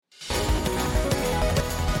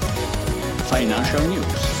Financial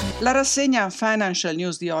News. La rassegna Financial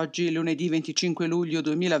News di oggi, lunedì 25 luglio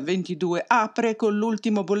 2022, apre con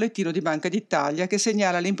l'ultimo bollettino di Banca d'Italia che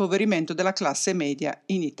segnala l'impoverimento della classe media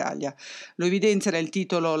in Italia. Lo evidenzia nel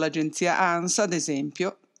titolo l'agenzia ANSA, ad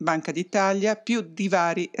esempio, Banca d'Italia, più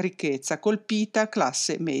divari ricchezza, colpita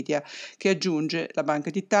classe media, che aggiunge la Banca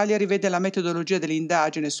d'Italia rivede la metodologia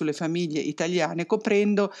dell'indagine sulle famiglie italiane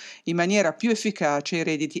coprendo in maniera più efficace i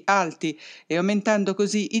redditi alti e aumentando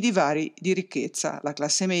così i divari di ricchezza. La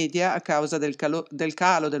classe media, a causa del calo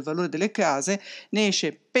del valore delle case, ne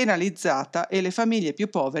esce penalizzata e le famiglie più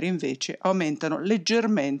povere invece aumentano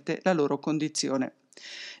leggermente la loro condizione.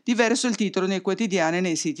 Diverso il titolo nei quotidiani e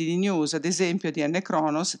nei siti di news, ad esempio DN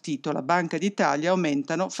Cronos titola Banca d'Italia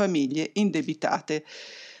aumentano famiglie indebitate.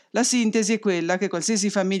 La sintesi è quella che qualsiasi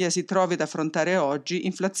famiglia si trovi ad affrontare oggi: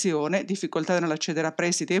 inflazione, difficoltà nell'accedere a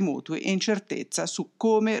prestiti e mutui e incertezza su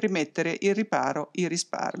come rimettere in riparo i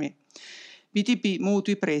risparmi. BTP,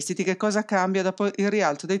 mutui, prestiti, che cosa cambia dopo il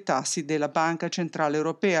rialzo dei tassi della Banca Centrale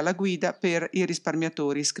Europea? La guida per i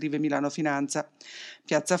risparmiatori, scrive Milano Finanza.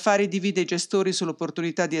 Piazza Affari divide i gestori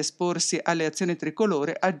sull'opportunità di esporsi alle azioni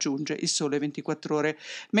tricolore, aggiunge Il Sole 24 Ore,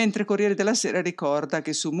 mentre Corriere della Sera ricorda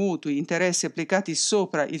che su mutui, interessi applicati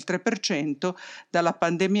sopra il 3%, dalla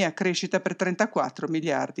pandemia crescita per 34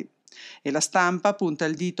 miliardi. E La Stampa punta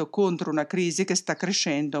il dito contro una crisi che sta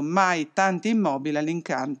crescendo, mai tanti immobili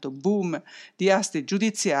all'incanto, boom di aste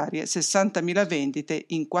giudiziarie, 60.000 vendite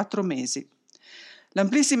in 4 mesi.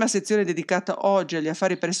 L'amplissima sezione dedicata oggi agli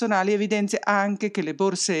affari personali evidenzia anche che le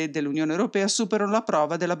borse dell'Unione Europea superano la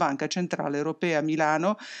prova della Banca Centrale Europea a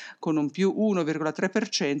Milano con un più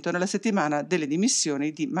 1,3% nella settimana delle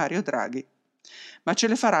dimissioni di Mario Draghi. Ma ce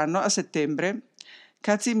le faranno a settembre?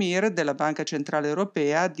 Kazimir della Banca Centrale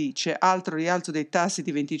Europea dice altro rialzo dei tassi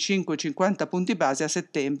di 25-50 punti base a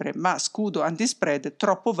settembre, ma scudo antispread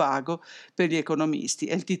troppo vago per gli economisti.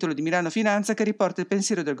 È il titolo di Milano Finanza che riporta il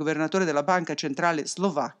pensiero del governatore della Banca Centrale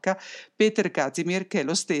Slovacca, Peter Kazimir, che è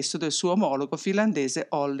lo stesso del suo omologo finlandese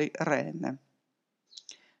Olli Rehn.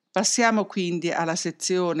 Passiamo quindi alla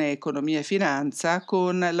sezione Economia e Finanza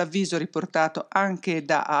con l'avviso riportato anche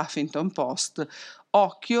da Huffington Post.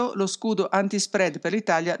 Occhio, lo scudo antispread per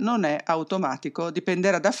l'Italia non è automatico,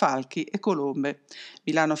 dipenderà da falchi e colombe.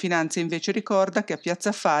 Milano Finanza invece ricorda che a Piazza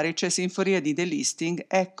Affari c'è sinfonia di delisting,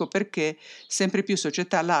 ecco perché sempre più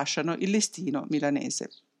società lasciano il listino milanese.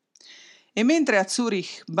 E mentre a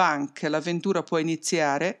Zurich Bank l'avventura può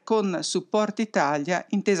iniziare, con Support Italia,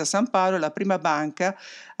 Intesa San Paolo è la prima banca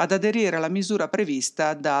ad aderire alla misura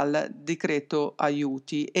prevista dal decreto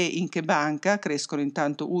aiuti e in che banca crescono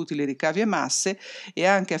intanto utili, ricavi e masse e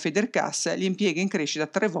anche a Federcassa gli impieghi in crescita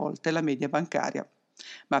 3 volte la media bancaria.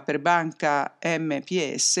 Ma per Banca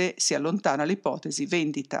MPS si allontana l'ipotesi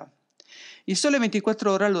vendita. Il Sole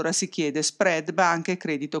 24 Ore allora si chiede spread, banca e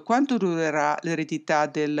credito, quanto durerà l'eredità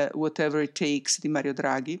del whatever it takes di Mario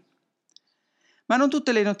Draghi? Ma non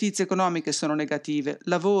tutte le notizie economiche sono negative.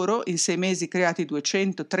 Lavoro, in 6 mesi creati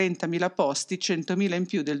 230.000 posti, 100.000 in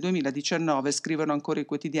più del 2019, scrivono ancora i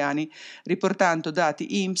quotidiani, riportando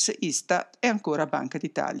dati INPS, Istat e ancora Banca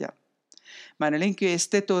d'Italia. Ma nelle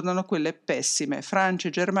inchieste tornano quelle pessime. Francia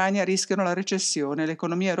e Germania rischiano la recessione,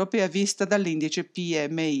 l'economia europea vista dall'indice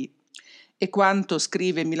PMI. E quanto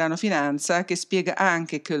scrive Milano Finanza, che spiega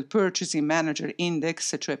anche che il Purchasing Manager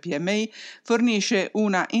Index, cioè PMI, fornisce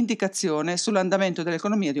una indicazione sull'andamento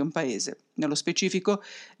dell'economia di un paese. Nello specifico,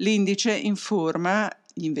 l'indice informa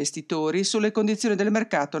gli investitori sulle condizioni del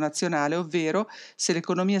mercato nazionale, ovvero se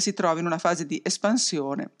l'economia si trova in una fase di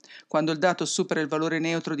espansione, quando il dato supera il valore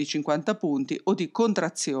neutro di 50 punti, o di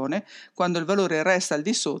contrazione, quando il valore resta al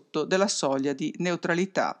di sotto della soglia di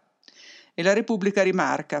neutralità. E la Repubblica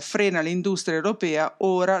rimarca, frena l'industria europea,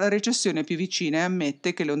 ora la recessione è più vicina e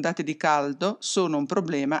ammette che le ondate di caldo sono un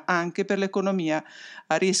problema anche per l'economia,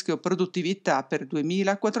 a rischio produttività per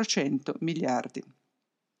 2.400 miliardi.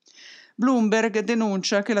 Bloomberg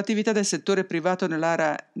denuncia che l'attività del settore privato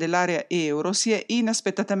dell'area euro si è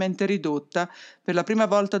inaspettatamente ridotta per la prima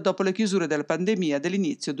volta dopo le chiusure della pandemia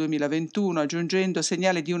dell'inizio 2021, aggiungendo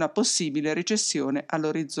segnali di una possibile recessione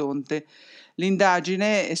all'orizzonte.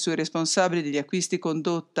 L'indagine sui responsabili degli acquisti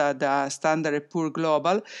condotta da Standard & Poor's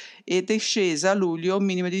Global è scesa a luglio a un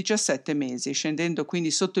minimo di 17 mesi, scendendo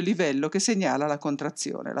quindi sotto il livello che segnala la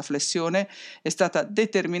contrazione. La flessione è stata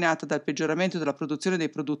determinata dal peggioramento della produzione dei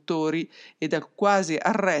produttori e dal quasi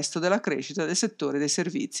arresto della crescita del settore dei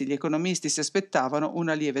servizi. Gli economisti si aspettavano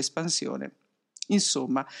una lieve espansione.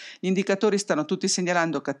 Insomma, gli indicatori stanno tutti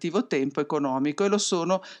segnalando cattivo tempo economico e lo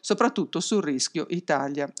sono soprattutto sul rischio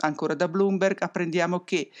Italia. Ancora da Bloomberg apprendiamo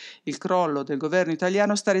che il crollo del governo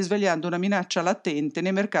italiano sta risvegliando una minaccia latente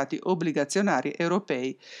nei mercati obbligazionari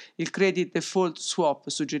europei. Il credit default swap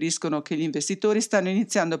suggeriscono che gli investitori stanno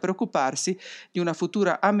iniziando a preoccuparsi di una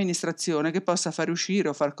futura amministrazione che possa far uscire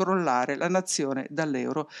o far crollare la nazione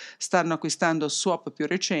dall'euro. Stanno acquistando swap più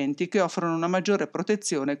recenti che offrono una maggiore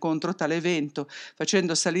protezione contro tale evento,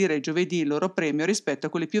 facendo salire giovedì il loro premio rispetto a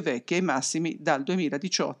quelli più vecchi e ai massimi dal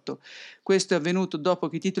 2018. Questo è avvenuto dopo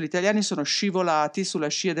che i titoli italiani sono scivolati sulla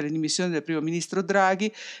scia delle dimissioni del primo ministro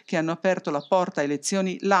Draghi, che hanno aperto la porta a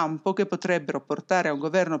elezioni lampo che potrebbero portare a un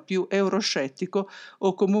governo più euroscettico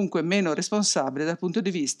o comunque meno responsabile dal punto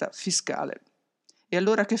di vista fiscale. E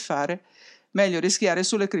allora che fare? Meglio rischiare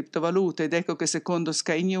sulle criptovalute ed ecco che secondo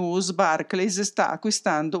Sky News Barclays sta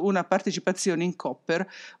acquistando una partecipazione in Copper,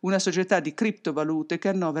 una società di criptovalute che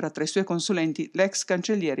annovera tra i suoi consulenti l'ex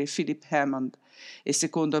cancelliere Philip Hammond. E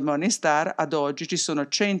secondo Morningstar ad oggi ci sono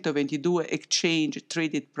 122 Exchange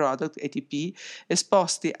Traded Product ETP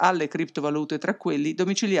esposti alle criptovalute tra quelli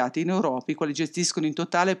domiciliati in Europa, i quali gestiscono in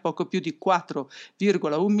totale poco più di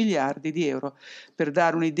 4,1 miliardi di euro. Per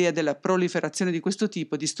dare un'idea della proliferazione di questo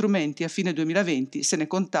tipo di strumenti, a fine 2020 se ne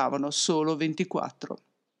contavano solo 24.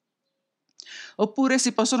 Oppure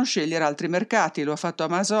si possono scegliere altri mercati, lo ha fatto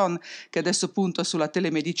Amazon, che adesso punta sulla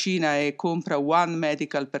telemedicina e compra One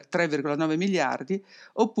Medical per 3,9 miliardi,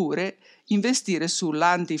 oppure investire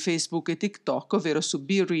sull'anti-Facebook e TikTok, ovvero su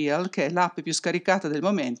BeReal, che è l'app più scaricata del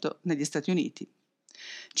momento negli Stati Uniti.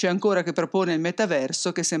 C'è ancora che propone il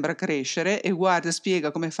metaverso, che sembra crescere, e Guardia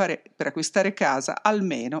spiega come fare per acquistare casa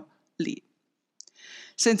almeno lì.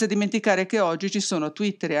 Senza dimenticare che oggi ci sono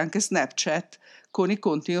Twitter e anche Snapchat con i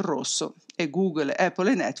conti in rosso e Google,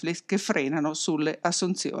 Apple e Netflix che frenano sulle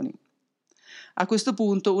assunzioni. A questo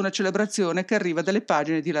punto una celebrazione che arriva dalle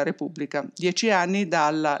pagine di La Repubblica. 10 anni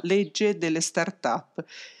dalla legge delle start-up.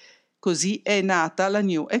 Così è nata la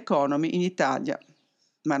New Economy in Italia.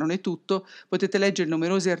 Ma non è tutto, potete leggere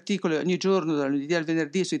numerosi articoli ogni giorno dal lunedì al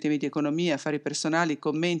venerdì sui temi di economia, affari personali,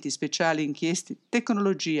 commenti, speciali, inchieste,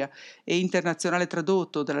 tecnologia e internazionale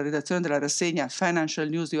tradotto dalla redazione della rassegna Financial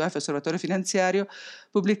News di UF Osservatorio Finanziario,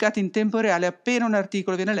 pubblicati in tempo reale appena un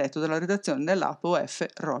articolo viene letto dalla redazione dell'app OF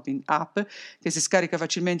Robin, app che si scarica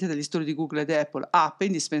facilmente dagli studi di Google ed Apple, app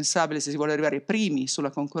indispensabile se si vuole arrivare ai primi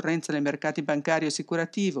sulla concorrenza nei mercati bancario e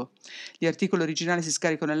assicurativo. Gli articoli originali si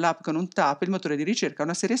scaricano nell'app con un tap, il motore di ricerca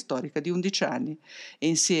una serie storica di 11 anni e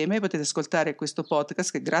insieme potete ascoltare questo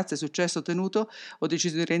podcast che grazie al successo ottenuto ho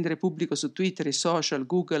deciso di rendere pubblico su Twitter, i social,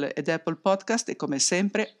 Google ed Apple Podcast e come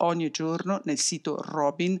sempre ogni giorno nel sito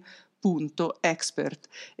robin.expert.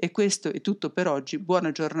 E questo è tutto per oggi,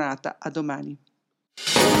 buona giornata, a domani.